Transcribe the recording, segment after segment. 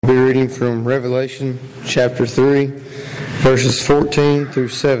be reading from Revelation chapter 3, verses 14 through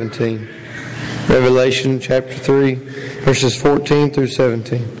 17. Revelation chapter 3, verses 14 through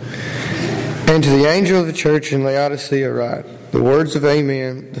 17. And to the angel of the church in Laodicea write, the words of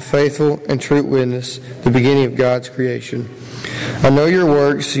Amen, the faithful and true witness, the beginning of God's creation. I know your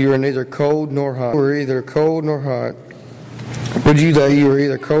works, you are neither cold nor hot. You are either cold nor hot. Would you that you were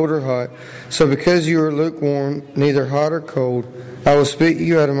either cold or hot? So because you are lukewarm, neither hot or cold, I will spit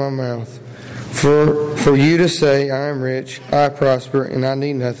you out of my mouth. For you to say, I am rich, I prosper, and I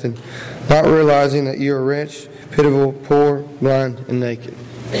need nothing, not realizing that you are rich, pitiable, poor, blind, and naked.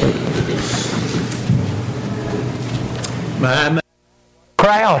 My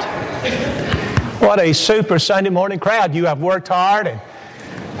crowd. What a super Sunday morning crowd. You have worked hard and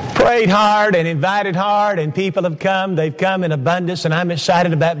prayed hard and invited hard, and people have come. They've come in abundance, and I'm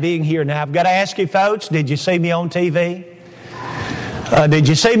excited about being here now. I've got to ask you folks, did you see me on TV? Did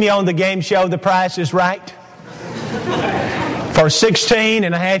you see me on the game show The Price is Right? For 16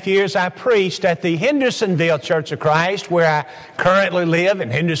 and a half years, I preached at the Hendersonville Church of Christ, where I currently live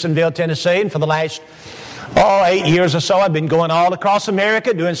in Hendersonville, Tennessee. And for the last 8 years or so, I've been going all across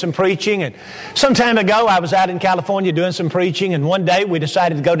America doing some preaching. And some time ago, I was out in California doing some preaching. And one day, we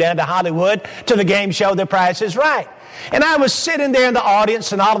decided to go down to Hollywood to the game show The Price is Right. And I was sitting there in the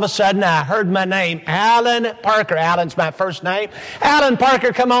audience, and all of a sudden I heard my name, Alan Parker. Alan's my first name. Alan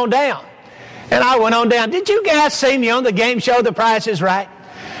Parker, come on down. And I went on down. Did you guys see me on the game show The Price is Right?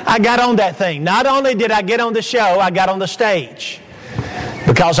 I got on that thing. Not only did I get on the show, I got on the stage.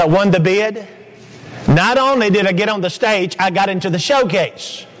 Because I won the bid. Not only did I get on the stage, I got into the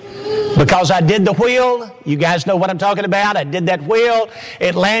showcase. Because I did the wheel. You guys know what I'm talking about. I did that wheel.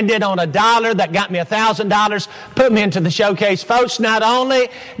 It landed on $1 that got me $1,000, put me into the showcase. Folks, not only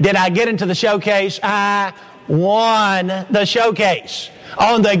did I get into the showcase, I won the showcase.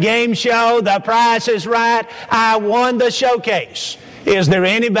 On the game show, The Price is Right, I won the showcase. Is there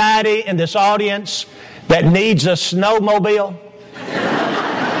anybody in this audience that needs a snowmobile?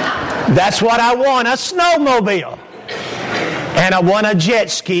 That's what I won, a snowmobile. And I won a jet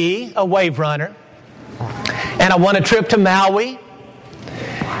ski, a wave runner. And I won a trip to Maui.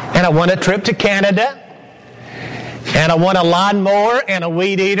 And I won a trip to Canada. And I won a lawnmower and a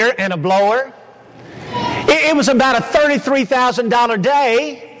weed eater and a blower. It was about a $33,000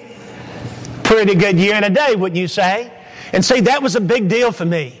 day. Pretty good year and a day, wouldn't you say? And see, that was a big deal for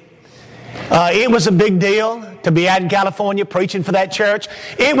me. It was a big deal to be out in California preaching for that church.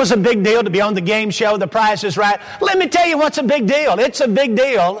 It was a big deal to be on the game show, The Price is Right. Let me tell you what's a big deal. It's a big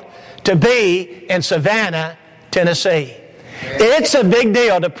deal to be in Savannah, Tennessee. It's a big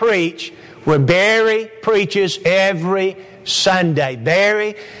deal to preach where Barry preaches every Sunday.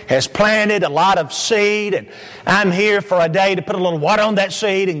 Barry has planted a lot of seed, and I'm here for a day to put a little water on that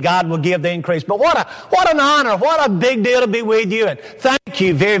seed, and God will give the increase. But what an honor, what a big deal to be with you, and thank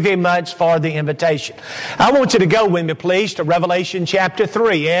you very, very much for the invitation. I want you to go with me, please, to Revelation chapter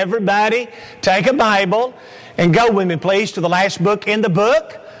 3. Everybody, take a Bible and go with me, please, to the last book in the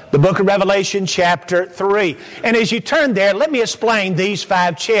book of Revelation chapter 3. And as you turn there, let me explain these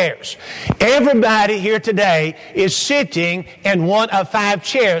 5 chairs. Everybody here today is sitting in one of 5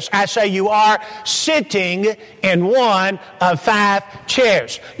 chairs. I say you are sitting in one of 5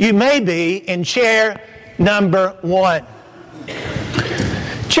 chairs. You may be in chair number 1.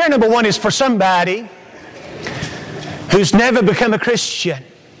 Chair number 1 is for somebody who's never become a Christian.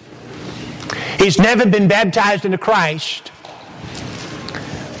 He's never been baptized into Christ,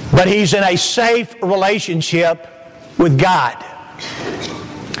 but he's in a safe relationship with God.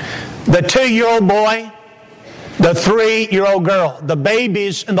 The 2-year-old boy, the 3-year-old girl, the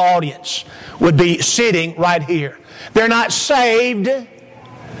babies in the audience would be sitting right here. They're not saved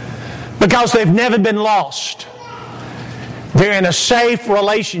because they've never been lost. They're in a safe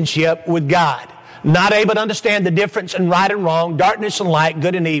relationship with God. Not able to understand the difference in right and wrong, darkness and light,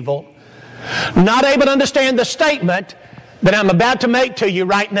 good and evil. Not able to understand the statement that I'm about to make to you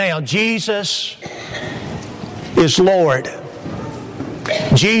right now. Jesus is Lord.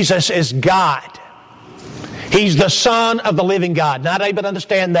 Jesus is God. He's the Son of the living God. Not able to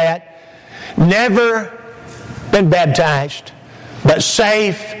understand that. Never been baptized, but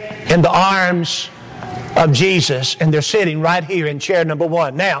safe in the arms of Jesus. And they're sitting right here in chair number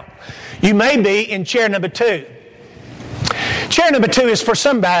 1. Now, you may be in chair number 2. Chair number 2 is for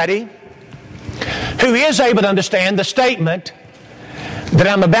somebody who is able to understand the statement that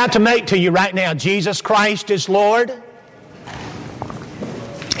I'm about to make to you right now. Jesus Christ is Lord.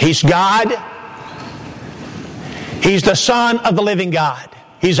 He's God. He's the Son of the living God.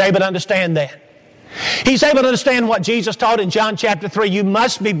 He's able to understand that. He's able to understand what Jesus taught in John chapter 3. You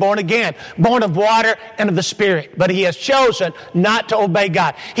must be born again, born of water and of the Spirit. But he has chosen not to obey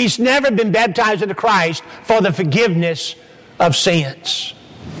God. He's never been baptized into Christ for the forgiveness of sins.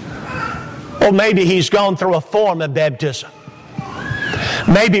 Or maybe he's gone through a form of baptism.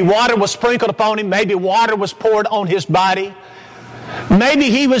 Maybe water was sprinkled upon him. Maybe water was poured on his body.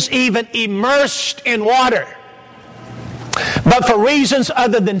 Maybe he was even immersed in water. But for reasons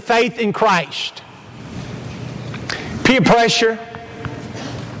other than faith in Christ, peer pressure,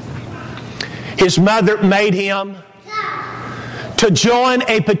 his mother made him to join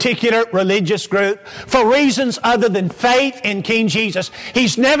a particular religious group. For reasons other than faith in King Jesus,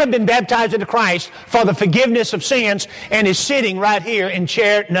 he's never been baptized into Christ for the forgiveness of sins, and is sitting right here in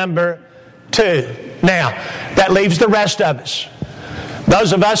chair number 2. Now, that leaves the rest of us.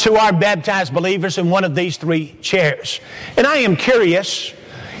 Those of us who are baptized believers in one of these 3 chairs. And I am curious,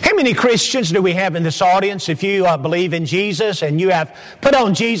 how many Christians do we have in this audience? If you believe in Jesus and you have put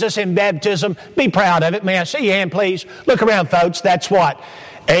on Jesus in baptism, be proud of it. May I see your hand, please? Look around, folks. That's what?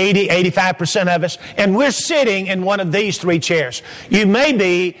 85% of us. And we're sitting in one of these 3 chairs. You may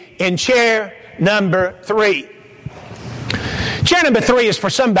be in chair number 3. Chair number 3 is for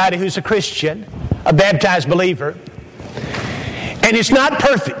somebody who's a Christian, a baptized believer. And it's not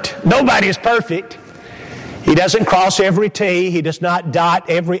perfect. Nobody is perfect. He doesn't cross every T. He does not dot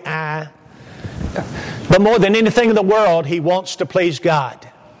every I. But more than anything in the world, he wants to please God.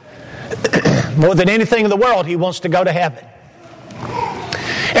 More than anything in the world, he wants to go to heaven.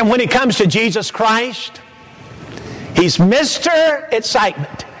 And when it comes to Jesus Christ, he's Mr.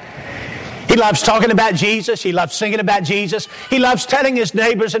 Excitement. He loves talking about Jesus. He loves singing about Jesus. He loves telling his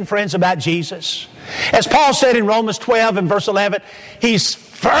neighbors and friends about Jesus. As Paul said in Romans 12 and verse 11, he's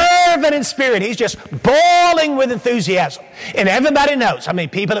fervent in spirit. He's just boiling with enthusiasm. And everybody knows,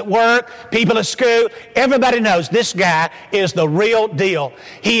 people at work, people at school, everybody knows this guy is the real deal.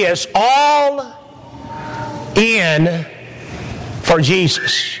 He is all in for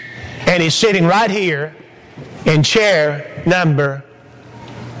Jesus. And he's sitting right here in chair number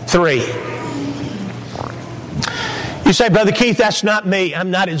 3. You say, Brother Keith, that's not me.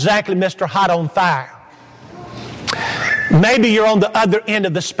 I'm not exactly Mr. Hot on Fire. Maybe you're on the other end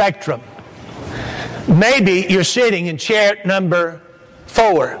of the spectrum. Maybe you're sitting in chair number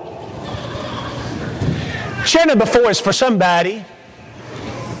 4. Chair number 4 is for somebody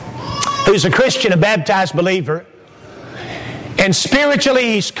who's a Christian, a baptized believer, and spiritually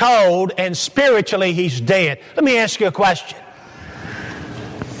he's cold and spiritually he's dead. Let me ask you a question.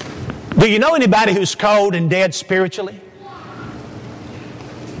 Do you know anybody who's cold and dead spiritually?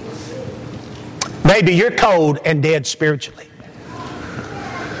 Maybe you're cold and dead spiritually.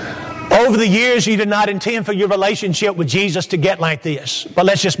 Over the years, you did not intend for your relationship with Jesus to get like this. But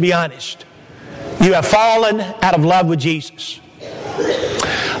let's just be honest. You have fallen out of love with Jesus.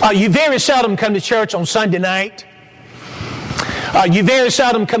 You very seldom come to church on Sunday night. You very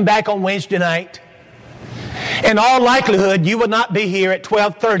seldom come back on Wednesday night. In all likelihood, you will not be here at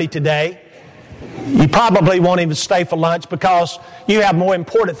 12:30 today. You probably won't even stay for lunch because you have more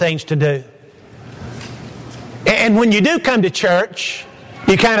important things to do. And when you do come to church,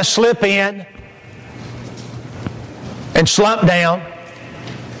 you kind of slip in and slump down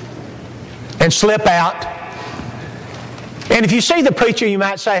and slip out. And if you see the preacher, you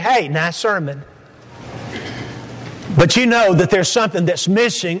might say, hey, nice sermon. But you know that there's something that's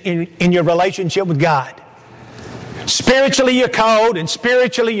missing in your relationship with God. Spiritually you're cold and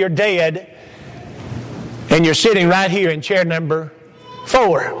spiritually you're dead. And you're sitting right here in chair number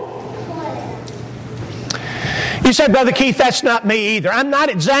 4. You say, Brother Keith, that's not me either. I'm not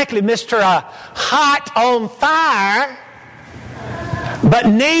exactly Mr. Hot on Fire, but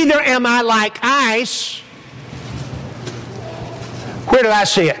neither am I like ice. Where do I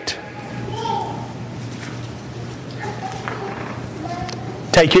sit?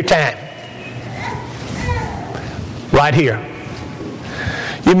 Take your time. Right here.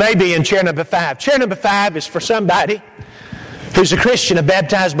 You may be in chair number 5. Chair number 5 is for somebody who's a Christian, a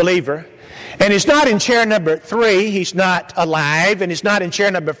baptized believer. And he's not in chair number 3, he's not alive. And he's not in chair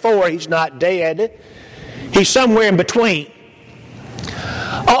number 4, he's not dead. He's somewhere in between.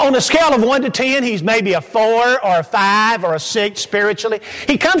 On a scale of 1 to 10, he's maybe a 4 or a 5 or a 6 spiritually.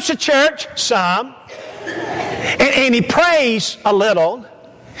 He comes to church some, and he prays a little,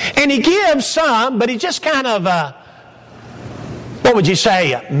 and he gives some, but he just kind of, what would you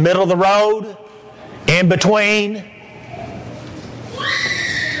say, middle of the road, in between,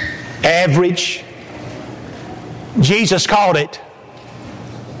 average. Jesus called it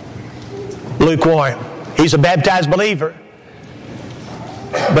lukewarm. He's a baptized believer,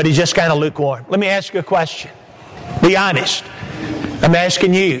 but he's just kind of lukewarm. Let me ask you a question. Be honest. I'm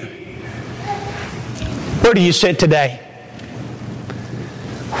asking you. Where do you sit today?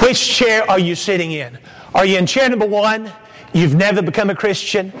 Which chair are you sitting in? Are you in chair number 1? You've never become a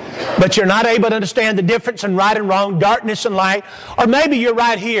Christian, but you're not able to understand the difference in right and wrong, darkness and light. Or maybe you're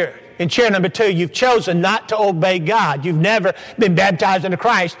right here in chair number 2. You've chosen not to obey God. You've never been baptized into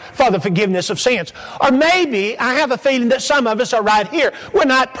Christ for the forgiveness of sins. Or maybe, I have a feeling that some of us are right here. We're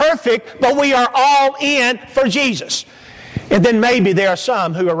not perfect, but we are all in for Jesus. And then maybe there are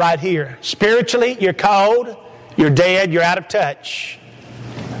some who are right here. Spiritually, you're cold, you're dead, you're out of touch.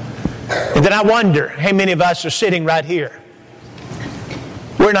 And then I wonder how many of us are sitting right here.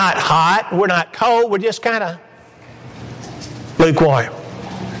 We're not hot, we're not cold, we're just kind of lukewarm.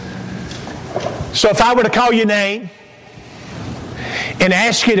 So if I were to call your name and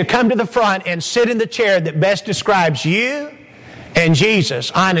ask you to come to the front and sit in the chair that best describes you and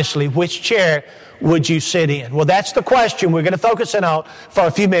Jesus, honestly, which chair would you sit in? Well, that's the question we're going to focus in on for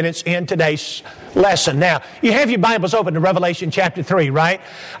a few minutes in today's lesson. Now, you have your Bibles open to Revelation chapter 3, right?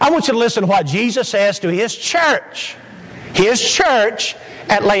 I want you to listen to what Jesus says to His church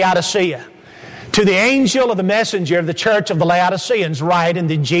at Laodicea. To the angel of the messenger of the church of the Laodiceans write, and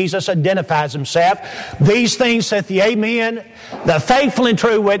then Jesus identifies Himself. These things saith the Amen, the faithful and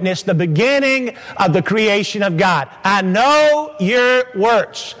true witness, the beginning of the creation of God. I know your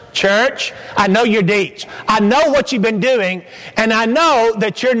works, church. I know your deeds. I know what you've been doing, and I know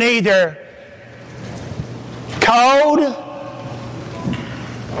that you're neither cold nor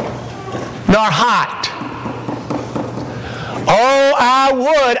hot. Oh,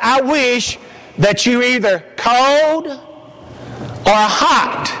 I wish that you're either cold or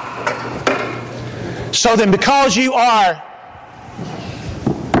hot. So then because you are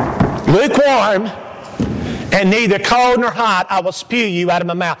lukewarm and neither cold nor hot, I will spew you out of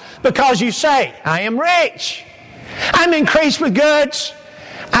my mouth. Because you say, I am rich, I'm increased with goods,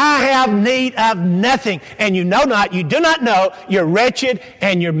 I have need of nothing. And you know not, you do not know, you're wretched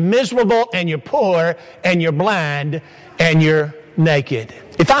and you're miserable and you're poor and you're blind and you're naked.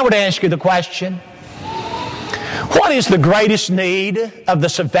 If I were to ask you the question, what is the greatest need of the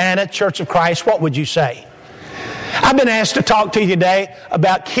Savannah Church of Christ, what would you say? I've been asked to talk to you today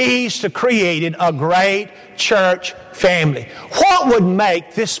about keys to creating a great church family. What would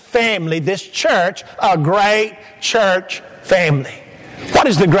make this family, this church, a great church family? What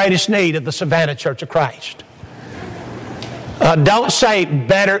is the greatest need of the Savannah Church of Christ? Don't say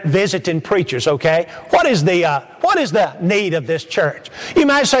better visiting preachers, okay? What is the need of this church? You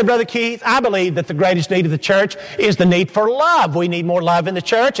might say, Brother Keith, I believe that the greatest need of the church is the need for love. We need more love in the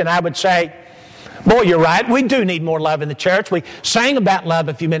church. And I would say, boy, you're right. We do need more love in the church. We sang about love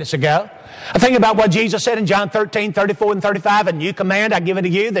a few minutes ago. I think about what Jesus said in John 13, 34 and 35. A new command I give unto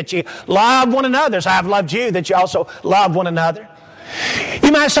you, that you love one another as I have loved you, that you also love one another.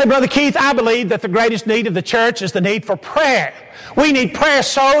 You might say, Brother Keith, I believe that the greatest need of the church is the need for prayer. We need prayer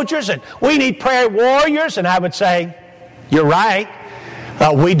soldiers and we need prayer warriors. And I would say, you're right.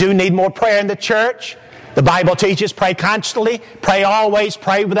 We do need more prayer in the church. The Bible teaches, pray constantly, pray always,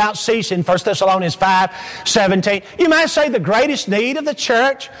 pray without ceasing, 1 Thessalonians 5:17. You might say the greatest need of the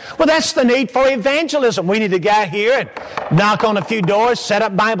church, well, that's the need for evangelism. We need to get here and knock on a few doors, set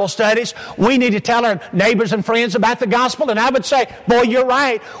up Bible studies. We need to tell our neighbors and friends about the gospel. And I would say, boy, you're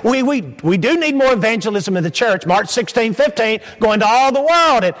right. We do need more evangelism in the church. Mark 16:15, go into all the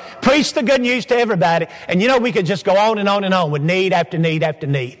world and preach the good news to everybody. And you know, we could just go on and on and on with need after need after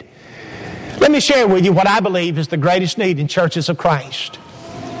need. Let me share with you what I believe is the greatest need in churches of Christ.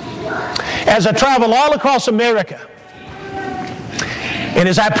 As I travel all across America, and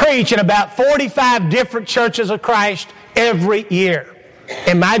as I preach in about 45 different churches of Christ every year,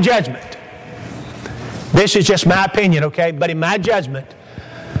 in my judgment, this is just my opinion, okay, but in my judgment,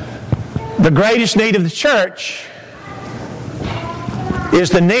 the greatest need of the church is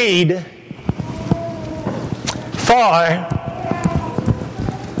the need for,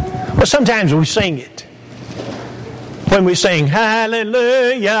 well, sometimes we sing it. When we sing,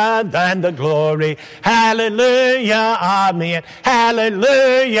 hallelujah, thine the glory, hallelujah, amen,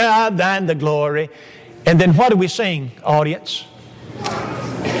 hallelujah, thine the glory. And then what do we sing, audience?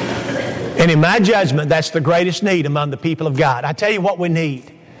 And in my judgment, that's the greatest need among the people of God. I tell you what we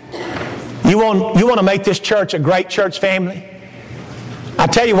need. You want to make this church a great church family? I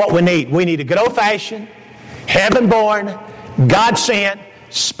tell you what we need. We need a good old-fashioned, heaven-born, God-sent,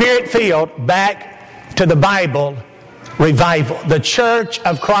 Spirit-filled, back to the Bible revival. The church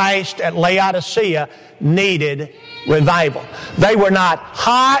of Christ at Laodicea needed revival. They were not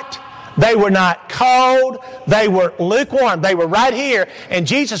hot. They were not cold. They were lukewarm. They were right here. And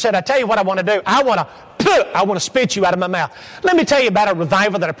Jesus said, I tell you what I want to do. I want to spit you out of my mouth. Let me tell you about a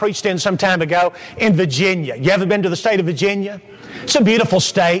revival that I preached in some time ago in Virginia. You ever been to the state of Virginia? It's a beautiful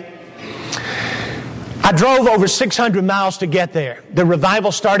state. I drove over 600 miles to get there. The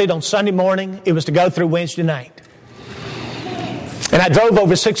revival started on Sunday morning. It was to go through Wednesday night. And I drove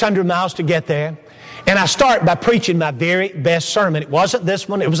over 600 miles to get there. And I start by preaching my very best sermon. It wasn't this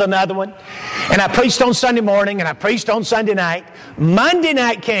one, it was another one. And I preached on Sunday morning and I preached on Sunday night. Monday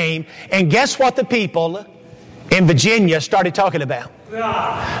night came, and guess what the people in Virginia started talking about?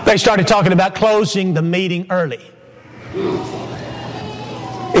 They started talking about closing the meeting early.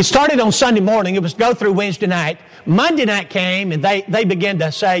 It started on Sunday morning. It was go through Wednesday night. Monday night came, and they began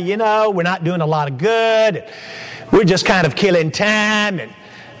to say, you know, we're not doing a lot of good. We're just kind of killing time, and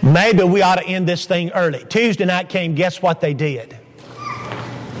maybe we ought to end this thing early. Tuesday night came. Guess what they did?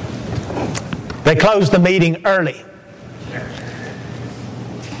 They closed the meeting early.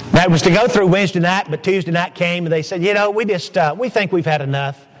 Now, it was to go through Wednesday night, but Tuesday night came, and they said, you know, we think we've had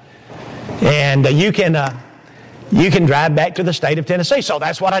enough, and you can drive back to the state of Tennessee. So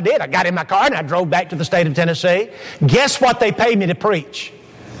that's what I did. I got in my car and I drove back to the state of Tennessee. Guess what they paid me to preach?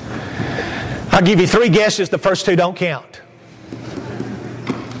 I'll give you 3 guesses. The first 2 don't count.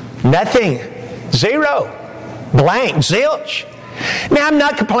 Nothing. 0. Blank. Zilch. Now, I'm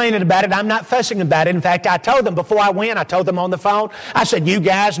not complaining about it. I'm not fussing about it. In fact, I told them before I went, I told them on the phone, I said, you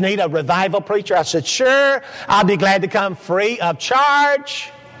guys need a revival preacher? I said, sure. I'll be glad to come free of charge.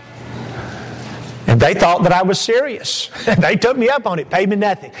 And they thought that I was serious. They took me up on it, paid me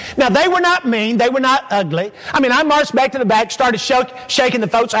nothing. Now, they were not mean. They were not ugly. I mean, I marched back to the back, started shaking the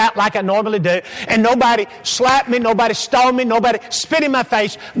folks out like I normally do, and nobody slapped me, nobody stoned me, nobody spit in my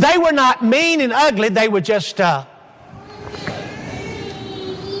face. They were not mean and ugly. They were just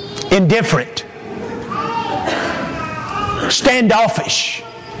indifferent, standoffish,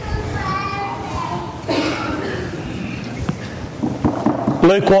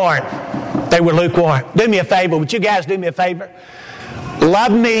 lukewarm. They were lukewarm. Do me a favor. Would you guys do me a favor?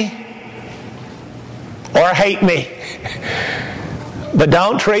 Love me or hate me. But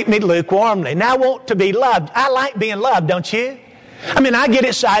don't treat me lukewarmly. Now I want to be loved. I like being loved, don't you? I mean, I get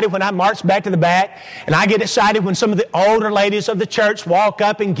excited when I march back to the back, and I get excited when some of the older ladies of the church walk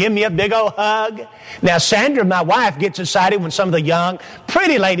up and give me a big old hug. Now, Sandra, my wife, gets excited when some of the young,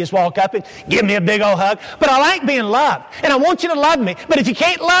 pretty ladies walk up and give me a big old hug. But I like being loved, and I want you to love me. But if you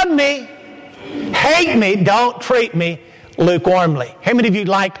can't love me, hate me, don't treat me lukewarmly. How many of you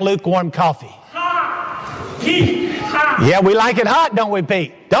like lukewarm coffee? Yeah, we like it hot, don't we,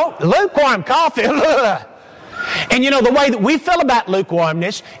 Pete? Lukewarm coffee. And you know, the way that we feel about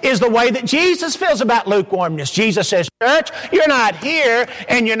lukewarmness is the way that Jesus feels about lukewarmness. Jesus says, church, you're not here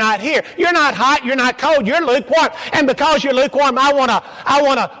and you're not here. You're not hot, you're not cold, you're lukewarm. And because you're lukewarm, I want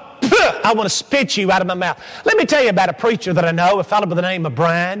to spit you out of my mouth. Let me tell you about a preacher that I know, a fellow by the name of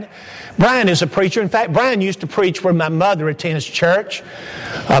Brian. Brian is a preacher. In fact, Brian used to preach where my mother attends church.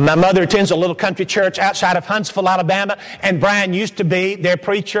 My mother attends a little country church outside of Huntsville, Alabama, and Brian used to be their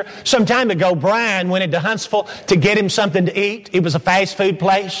preacher. Some time ago, Brian went into Huntsville to get him something to eat. It was a fast food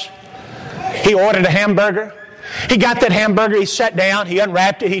place. He ordered a hamburger. He got that hamburger, he sat down, he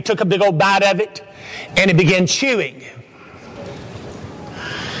unwrapped it, he took a big old bite of it, and he began chewing.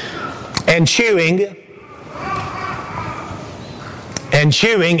 And chewing,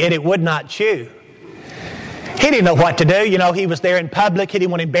 and it would not chew. He didn't know what to do. You know, he was there in public. He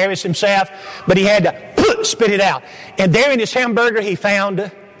didn't want to embarrass himself, but he had to spit it out. And there in his hamburger, he found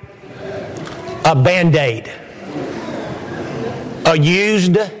a Band-Aid. A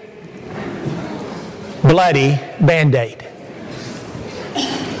used, bloody Band-Aid.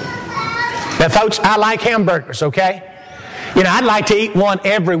 Now, folks, I like hamburgers, okay? You know, I'd like to eat one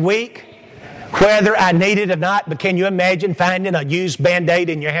every week, whether I need it or not, but can you imagine finding a used Band-Aid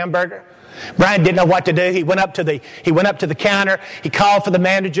in your hamburger? Brian didn't know what to do. He went up to the counter. He called for the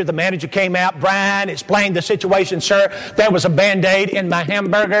manager. The manager came out. Brian explained the situation. Sir, there was a Band-Aid in my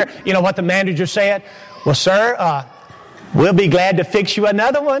hamburger. You know what the manager said? Well, sir, we'll be glad to fix you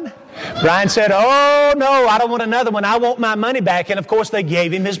another one. Brian said, oh, no, I don't want another one. I want my money back. And, of course, they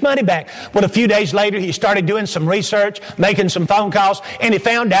gave him his money back. Well, a few days later, he started doing some research, making some phone calls, and he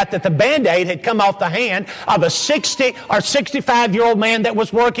found out that the Band-Aid had come off the hand of a 60 or 65-year-old man that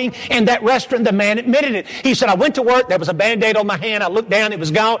was working in that restaurant. The man admitted it. He said, I went to work. There was a Band-Aid on my hand. I looked down. It was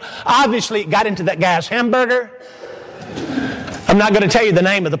gone. Obviously, it got into that guy's hamburger. I'm not going to tell you the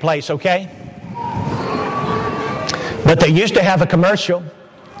name of the place, okay? But they used to have a commercial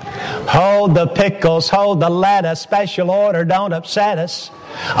Hold the pickles, hold the lettuce, special order, don't upset us.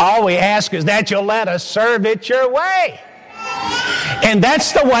 All we ask is that you'll let us serve it your way. And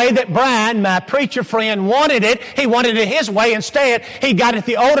that's the way that Brian, my preacher friend, wanted it. He wanted it his way instead. He got it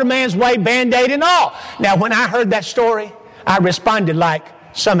the older man's way, Band-Aid and all. Now, when I heard that story, I responded like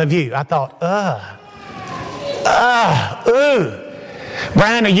some of you. I thought,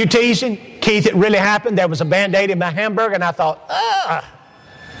 Brian, are you teasing? Keith, it really happened. There was a Band-Aid in my hamburger, and I thought,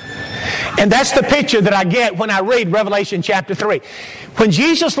 And that's the picture that I get when I read Revelation chapter 3. When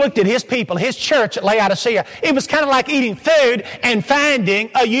Jesus looked at His people, His church at Laodicea, it was kind of like eating food and finding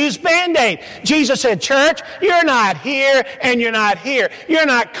a used Band-Aid. Jesus said, church, you're not here and you're not here. You're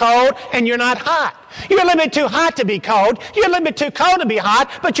not cold and you're not hot. You're a little bit too hot to be cold. You're a little bit too cold to be hot,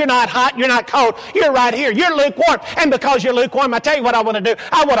 but you're not hot, you're not cold. You're right here. You're lukewarm. And because you're lukewarm, I tell you what I want to do.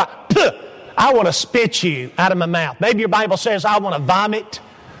 I want to spit you out of my mouth. Maybe your Bible says, I want to vomit.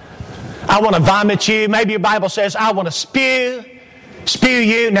 I want to vomit you. Maybe your Bible says, I want to spew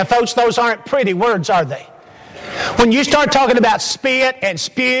you. Now, folks, those aren't pretty words, are they? When you start talking about spit and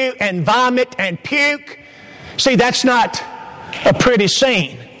spew and vomit and puke, see, that's not a pretty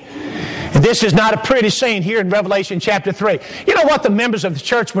scene. This is not a pretty scene here in Revelation chapter 3. You know what the members of the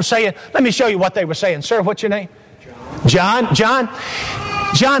church were saying? Let me show you what they were saying. Sir, what's your name? John.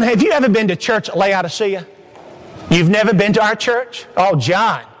 John, have you ever been to church at Laodicea? You've never been to our church? Oh,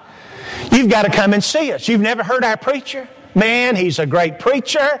 John. You've got to come and see us. You've never heard our preacher? Man, he's a great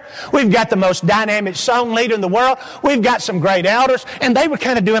preacher. We've got the most dynamic song leader in the world. We've got some great elders. And they were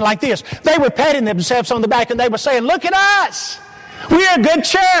kind of doing like this. They were patting themselves on the back and they were saying, look at us. We're a good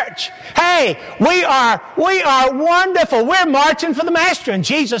church. Hey, we are wonderful. We're marching for the Master. And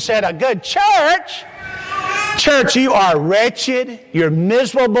Jesus said, a good church? Church, you are wretched. You're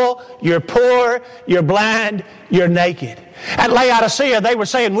miserable. You're poor. You're blind. You're naked. At Laodicea, they were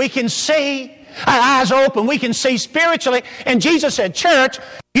saying, we can see. Our eyes are open. We can see spiritually. And Jesus said, church,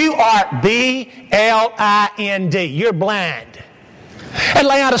 you are B-L-I-N-D. You're blind. At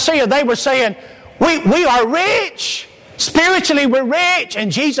Laodicea, they were saying, we are rich. Spiritually, we're rich.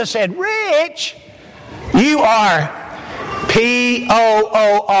 And Jesus said, rich? You are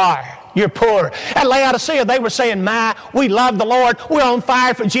P-O-O-R. You're poor. At Laodicea, they were saying, we love the Lord. We're on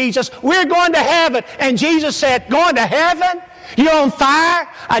fire for Jesus. We're going to heaven. And Jesus said, going to heaven? You're on fire?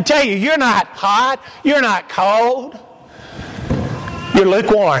 I tell you, you're not hot. You're not cold. You're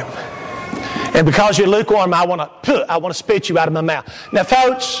lukewarm. And because you're lukewarm, I want to spit you out of my mouth. Now,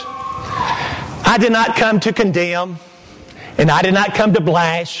 folks, I did not come to condemn. And I did not come to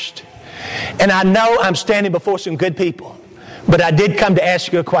blast. And I know I'm standing before some good people. But I did come to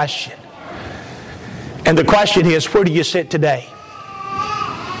ask you a question. And the question is, where do you sit today?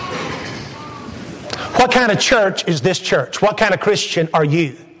 What kind of church is this church? What kind of Christian are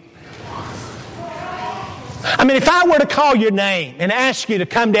you? I mean, if I were to call your name and ask you to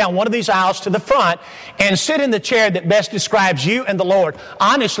come down one of these aisles to the front and sit in the chair that best describes you and the Lord,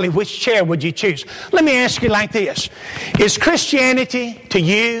 honestly, which chair would you choose? Let me ask you like this. Is Christianity to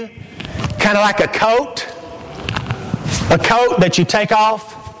you kind of like a coat? A coat that you take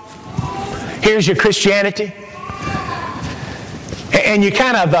off? Here's your Christianity. And you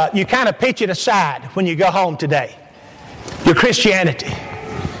kind of pitch it aside when you go home today. Your Christianity.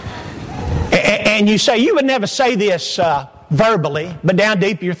 And you say, you would never say this verbally, but down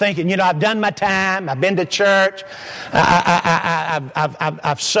deep you're thinking, I've done my time, I've been to church, I've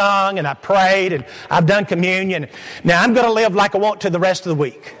sung and I've prayed and I've done communion. Now I'm going to live like I want to the rest of the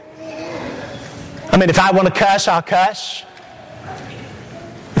week. I mean, if I want to cuss, I'll cuss.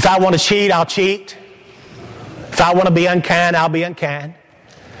 If I want to cheat, I'll cheat. If I want to be unkind, I'll be unkind.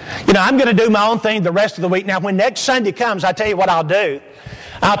 I'm going to do my own thing the rest of the week. Now, when next Sunday comes, I tell you what I'll do.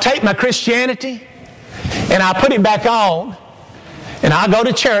 I'll take my Christianity and I'll put it back on and I'll go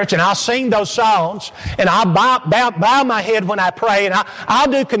to church and I'll sing those songs and I'll bow my head when I pray and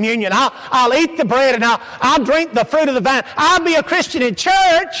I'll do communion. I'll eat the bread and I'll drink the fruit of the vine. I'll be a Christian in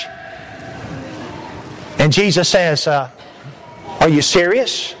church. And Jesus says, are you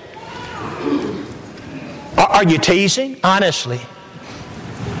serious? Are you teasing? Honestly.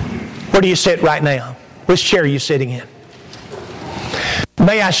 Where do you sit right now? Which chair are you sitting in?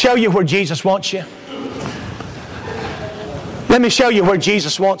 May I show you where Jesus wants you? Let me show you where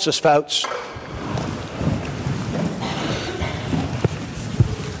Jesus wants us, folks.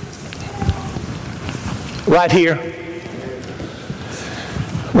 Right here.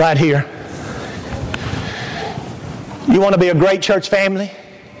 Right here. You want to be a great church family?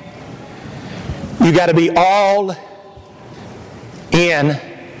 You got to be all in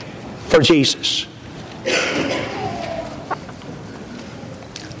for Jesus.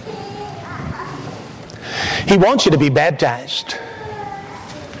 He wants you to be baptized.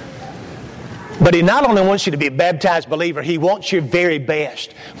 But He not only wants you to be a baptized believer, He wants your very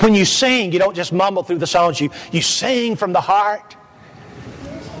best. When you sing, you don't just mumble through the songs. You sing from the heart.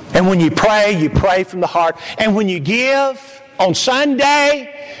 And when you pray from the heart. And when you give on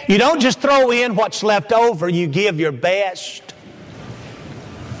Sunday, you don't just throw in what's left over. You give your best.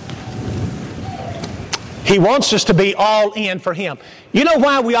 He wants us to be all in for Him. You know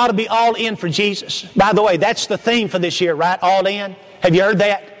why we ought to be all in for Jesus? By the way, that's the theme for this year, right? All in. Have you heard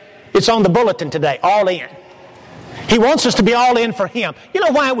that? It's on the bulletin today. All in. He wants us to be all in for Him. You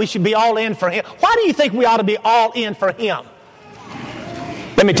know why we should be all in for Him? Why do you think we ought to be all in for Him?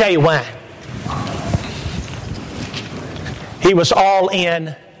 Let me tell you why. He was all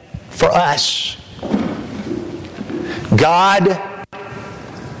in for us. God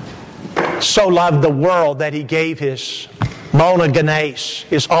so loved the world that He gave His monogenes,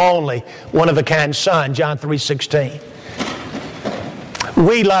 His only one-of-a-kind Son, John 3:16.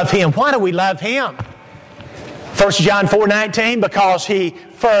 We love Him. Why do we love Him? 1 John 4:19, because He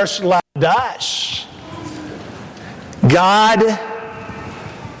first loved us. God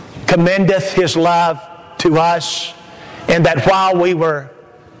commendeth His love to us, and that while we were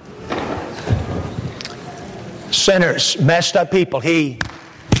sinners, messed up people, He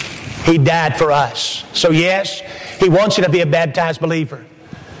died for us. So yes, He wants you to be a baptized believer.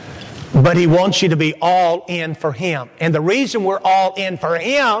 But He wants you to be all in for Him. And the reason we're all in for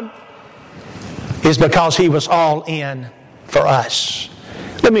Him is because He was all in for us.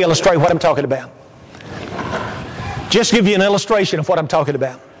 Let me illustrate what I'm talking about. Just give you an illustration of what I'm talking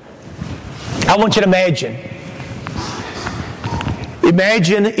about. I want you to imagine.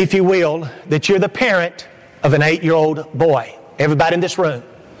 Imagine, if you will, that you're the parent of an 8-year-old boy. Everybody in this room.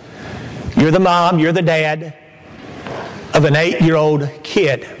 You're the mom, you're the dad of an 8-year-old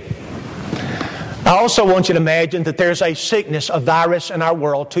kid. I also want you to imagine that there's a sickness, a virus in our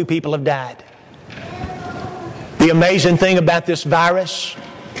world. 2 people have died. The amazing thing about this virus,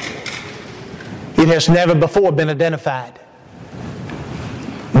 it has never before been identified.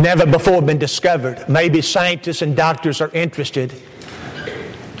 Never before been discovered. Maybe scientists and doctors are interested,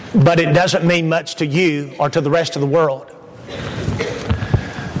 but it doesn't mean much to you or to the rest of the world.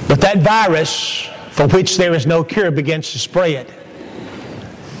 But that virus, for which there is no cure, begins to spread.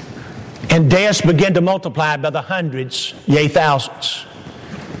 And deaths begin to multiply by the hundreds, yea, thousands.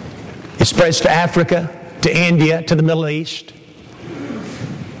 It spreads to Africa, to India, to the Middle East,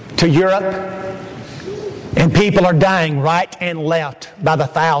 to Europe. And people are dying right and left by the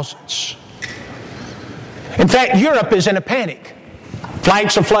thousands. In fact, Europe is in a panic.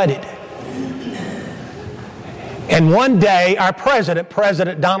 Flights are flooded. And one day, our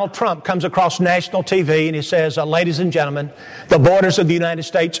President Donald Trump, comes across national TV and he says, ladies and gentlemen, the borders of the United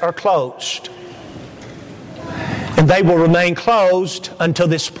States are closed. And they will remain closed until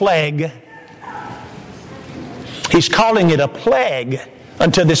this plague. He's calling it a plague,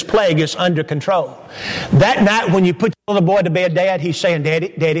 until this plague is under control. That night when you put your little boy to bed, Dad, he's saying,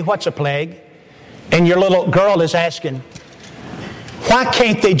 Daddy, what's a plague? And your little girl is asking, why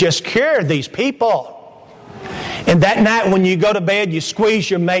can't they just cure these people? And that night when you go to bed, you squeeze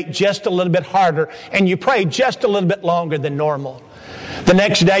your mate just a little bit harder and you pray just a little bit longer than normal. The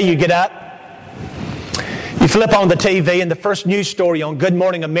next day you get up, you flip on the TV, and the first news story on Good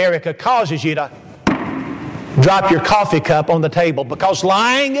Morning America causes you to drop your coffee cup on the table, because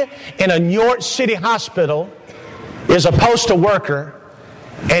lying in a New York City hospital is a postal worker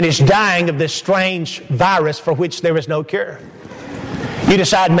and is dying of this strange virus for which there is no cure. You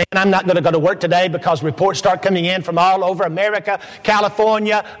decide, man, I'm not going to go to work today because reports start coming in from all over America,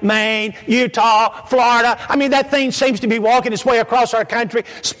 California, Maine, Utah, Florida. I mean, that thing seems to be walking its way across our country,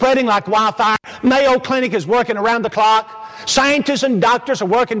 spreading like wildfire. Mayo Clinic is working around the clock. Scientists and doctors are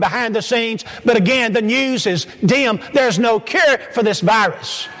working behind the scenes. But again, the news is dim. There's no cure for this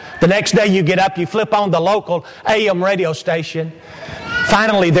virus. The next day you get up, you flip on the local AM radio station.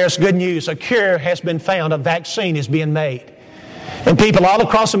 Finally, there's good news. A cure has been found. A vaccine is being made. And people all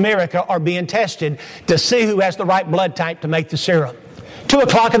across America are being tested to see who has the right blood type to make the serum. 2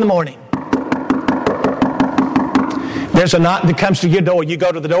 o'clock in the morning. There's a knock that comes to your door. You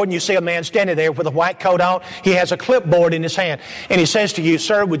go to the door and you see a man standing there with a white coat on. He has a clipboard in his hand. And he says to you,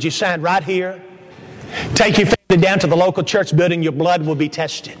 sir, would you sign right here? Take your family down to the local church building. Your blood will be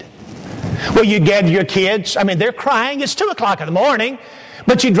tested. Well, you gather your kids. I mean, they're crying. It's 2 o'clock in the morning.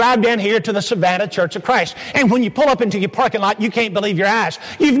 But you drive down here to the Savannah Church of Christ. And when you pull up into your parking lot, you can't believe your eyes.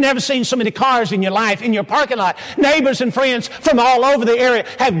 You've never seen so many cars in your life in your parking lot. Neighbors and friends from all over the area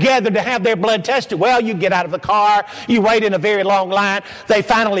have gathered to have their blood tested. Well, you get out of the car. You wait in a very long line. They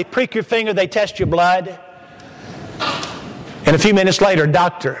finally prick your finger. They test your blood. And a few minutes later, a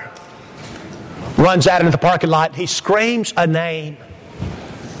doctor runs out into the parking lot. He screams a name.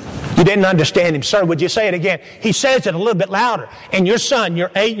 You didn't understand him. Sir, would you say it again? He says it a little bit louder. And your son, your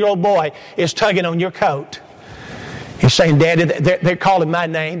 8-year-old boy, is tugging on your coat. He's saying, Daddy, they're calling my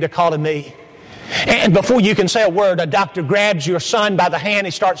name. They're calling me. And before you can say a word, a doctor grabs your son by the hand.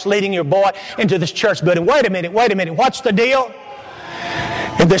 He starts leading your boy into this church building. Wait a minute. What's the deal?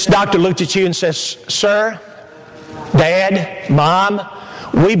 And this doctor looked at you and says, Sir, Dad, Mom,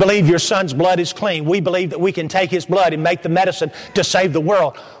 we believe your son's blood is clean. We believe that we can take his blood and make the medicine to save the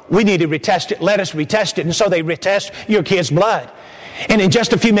world. We need to retest it. Let us retest it. And so they retest your kid's blood. And in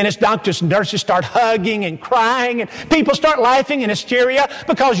just a few minutes, doctors and nurses start hugging and crying, and people start laughing in hysteria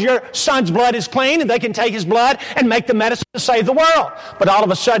because your son's blood is clean and they can take his blood and make the medicine to save the world. But all of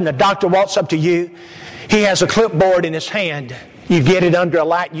a sudden, a doctor walks up to you. He has a clipboard in his hand. You get it under a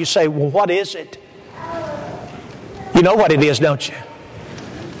light and you say, well, what is it? You know what it is, don't you?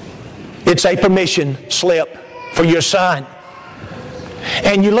 It's a permission slip for your son.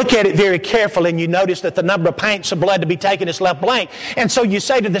 And you look at it very carefully and you notice that the number of pints of blood to be taken is left blank. And so you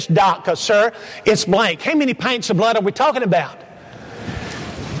say to this doc, sir, it's blank. How many pints of blood are we talking about?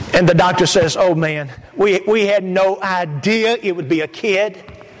 And the doctor says, oh man, we had no idea it would be a kid.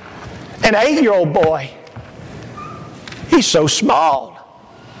 An 8-year-old boy. He's so small.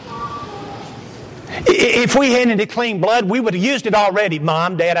 If we had any clean blood, we would have used it already.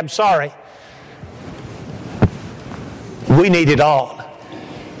 Mom, Dad, I'm sorry. We need it all.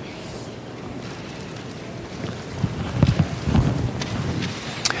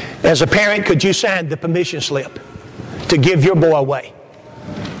 As a parent, could you sign the permission slip to give your boy away?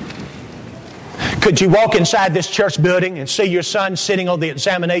 Could you walk inside this church building and see your son sitting on the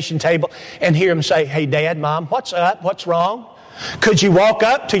examination table and hear him say, hey, Dad, Mom, what's up? What's wrong? Could you walk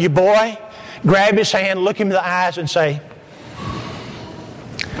up to your boy, grab his hand, look him in the eyes and say,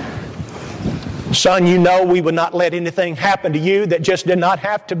 son, you know we would not let anything happen to you that just did not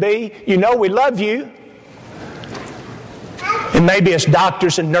have to be. You know we love you. And maybe as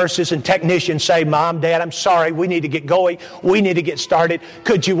doctors and nurses and technicians say, Mom, Dad, I'm sorry, we need to get going. We need to get started.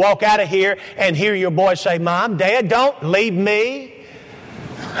 Could you walk out of here and hear your boy say, Mom, Dad, don't leave me.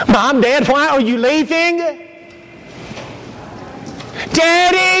 Mom, Dad, why are you leaving?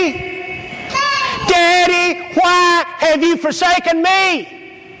 Daddy, why have you forsaken me?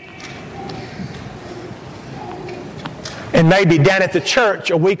 And maybe down at the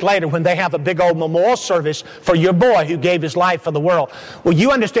church a week later when they have a big old memorial service for your boy who gave his life for the world. Well,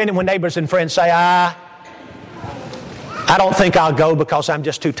 you understand it when neighbors and friends say, I don't think I'll go because I'm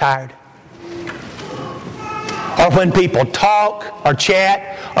just too tired. Or when people talk or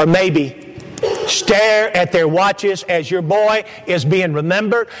chat or maybe stare at their watches as your boy is being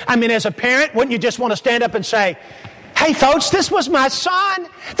remembered. I mean, as a parent, wouldn't you just want to stand up and say, hey folks, this was my son.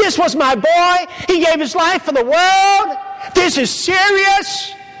 This was my boy. He gave his life for the world. This is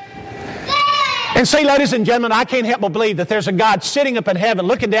serious. And see, ladies and gentlemen, I can't help but believe that there's a God sitting up in heaven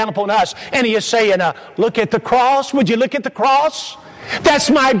looking down upon us and He is saying, look at the cross. Would you look at the cross?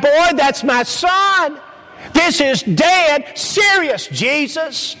 That's my boy. That's my son. This is dead, serious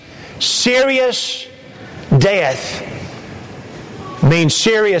Jesus. Serious death means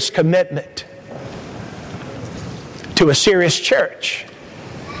serious commitment to a serious church.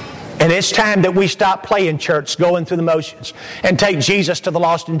 And it's time that we stop playing church, going through the motions, and take Jesus to the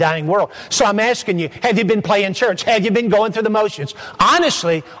lost and dying world. So I'm asking you, have you been playing church? Have you been going through the motions?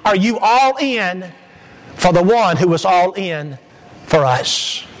 Honestly, are you all in for the one who was all in for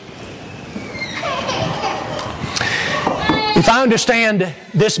us? If I understand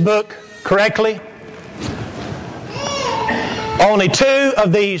this book correctly, only 2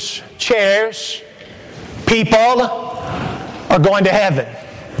 of these chairs, people, are going to heaven.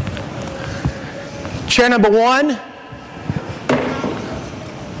 Chair number 1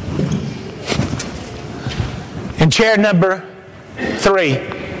 and chair number 3.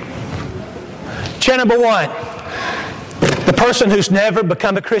 Chair number 1, the person who's never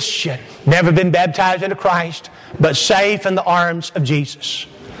become a Christian, never been baptized into Christ, but safe in the arms of Jesus.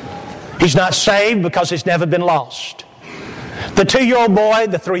 He's not saved because he's never been lost. The 2-year-old boy,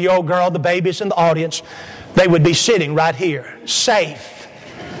 the 3-year-old girl, the babies in the audience, they would be sitting right here, safe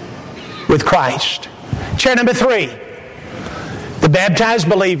with Christ. Chair number 3, the baptized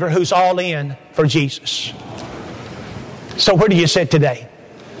believer who's all in for Jesus. So where do you sit today?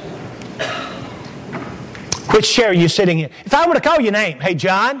 Which chair are you sitting in? If I were to call your name, hey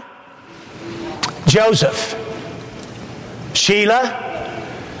John, Joseph, Sheila,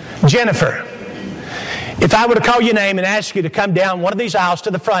 Jennifer. If I were to call your name and ask you to come down one of these aisles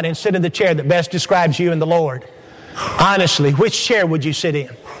to the front and sit in the chair that best describes you and the Lord, honestly, which chair would you sit in?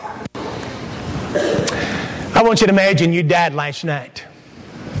 I want you to imagine you died last night.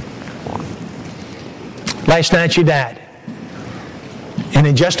 Last night you died. And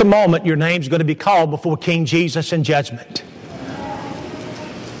in just a moment, your name's going to be called before King Jesus in judgment.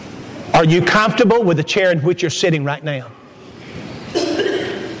 Are you comfortable with the chair in which you're sitting right now?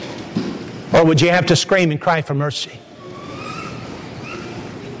 Or would you have to scream and cry for mercy?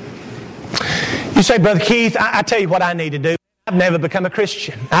 You say, Brother Keith, I tell you what I need to do. I've never become a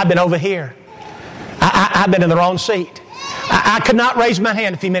Christian. I've been over here. I've been in the wrong seat. I could not raise my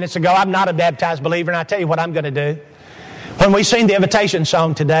hand a few minutes ago. I'm not a baptized believer, and I tell you what I'm going to do. When we sing the invitation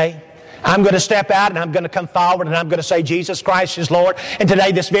song today, I'm going to step out and I'm going to come forward and I'm going to say, Jesus Christ is Lord. And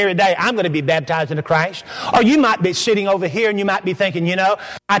today, this very day, I'm going to be baptized into Christ. Or you might be sitting over here and you might be thinking, you know,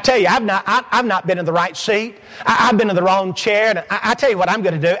 I tell you, I've not been in the right seat. I've been in the wrong chair. And I tell you what I'm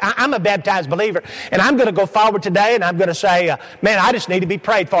going to do. I'm a baptized believer. And I'm going to go forward today and I'm going to say, man, I just need to be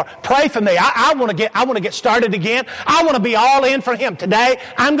prayed for. Pray for me. I want to get started again. I want to be all in for Him. Today,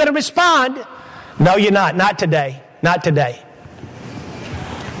 I'm going to respond. No, you're not. Not today. Not today.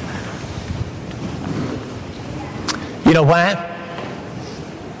 You know why?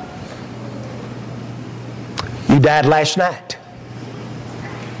 You died last night.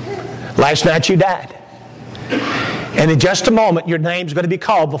 Last night you died. And in just a moment, your name's going to be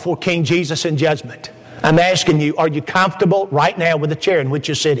called before King Jesus in judgment. I'm asking you, are you comfortable right now with the chair in which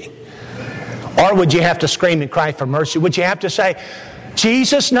you're sitting? Or would you have to scream and cry for mercy? Would you have to say,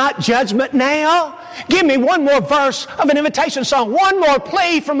 Jesus, not judgment now? Give me one more verse of an invitation song, one more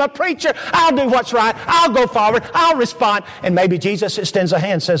plea from a preacher. I'll do what's right. I'll go forward. I'll respond. And maybe Jesus extends a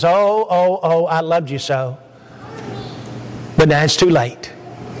hand and says, oh, I loved you so. But now it's too late.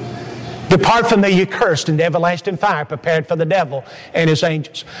 Depart from me, you cursed, into everlasting fire prepared for the devil and his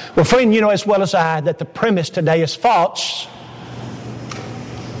angels. Well, friend, you know as well as I that the premise today is false.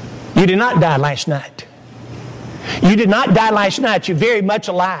 You did not die last night. You did not die last night. You're very much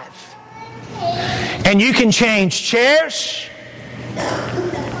alive. And you can change chairs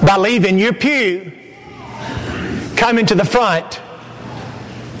by leaving your pew, coming to the front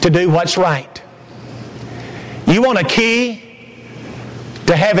to do what's right. You want a key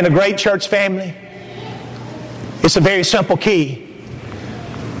to having a great church family? It's a very simple key.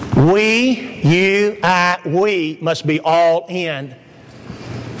 We must be all in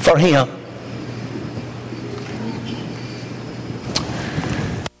for Him.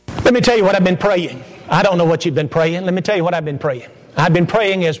 Let me tell you what I've been praying. I don't know what you've been praying. Let me tell you what I've been praying. I've been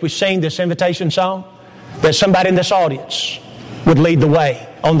praying as we sing this invitation song that somebody in this audience would lead the way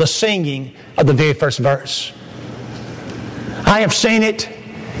on the singing of the very first verse. I have seen it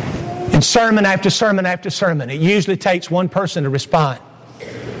in sermon after sermon after sermon. It usually takes one person to respond.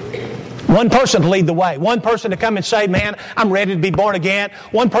 One person to lead the way. One person to come and say, man, I'm ready to be born again.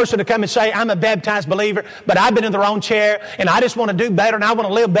 One person to come and say, I'm a baptized believer, but I've been in the wrong chair and I just want to do better and I want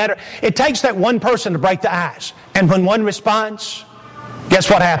to live better. It takes that one person to break the ice. And when one responds, guess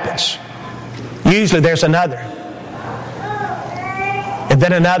what happens? Usually there's another. And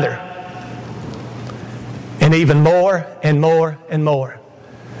then another. And even more and more and more.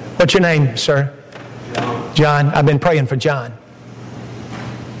 What's your name, sir? John. I've been praying for John.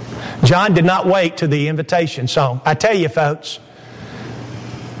 John did not wait to the invitation song. I tell you, folks,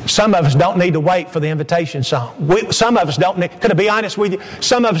 some of us don't need to wait for the invitation song. Some of us don't need, can I be honest with you?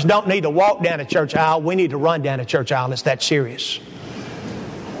 Some of us don't need to walk down a church aisle. We need to run down a church aisle. It's that serious.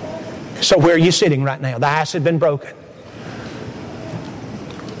 So where are you sitting right now? The ice has been broken.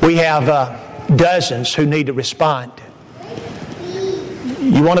 We have dozens who need to respond.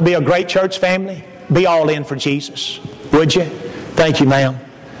 You want to be a great church family? Be all in for Jesus. Would you? Thank you, ma'am.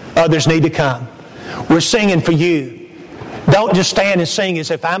 Others need to come. We're singing for you. Don't just stand and sing as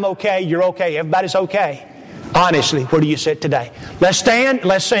if I'm okay, you're okay, everybody's okay. Honestly, where do you sit today? Let's stand,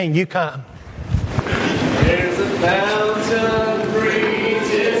 let's sing, you come. There's a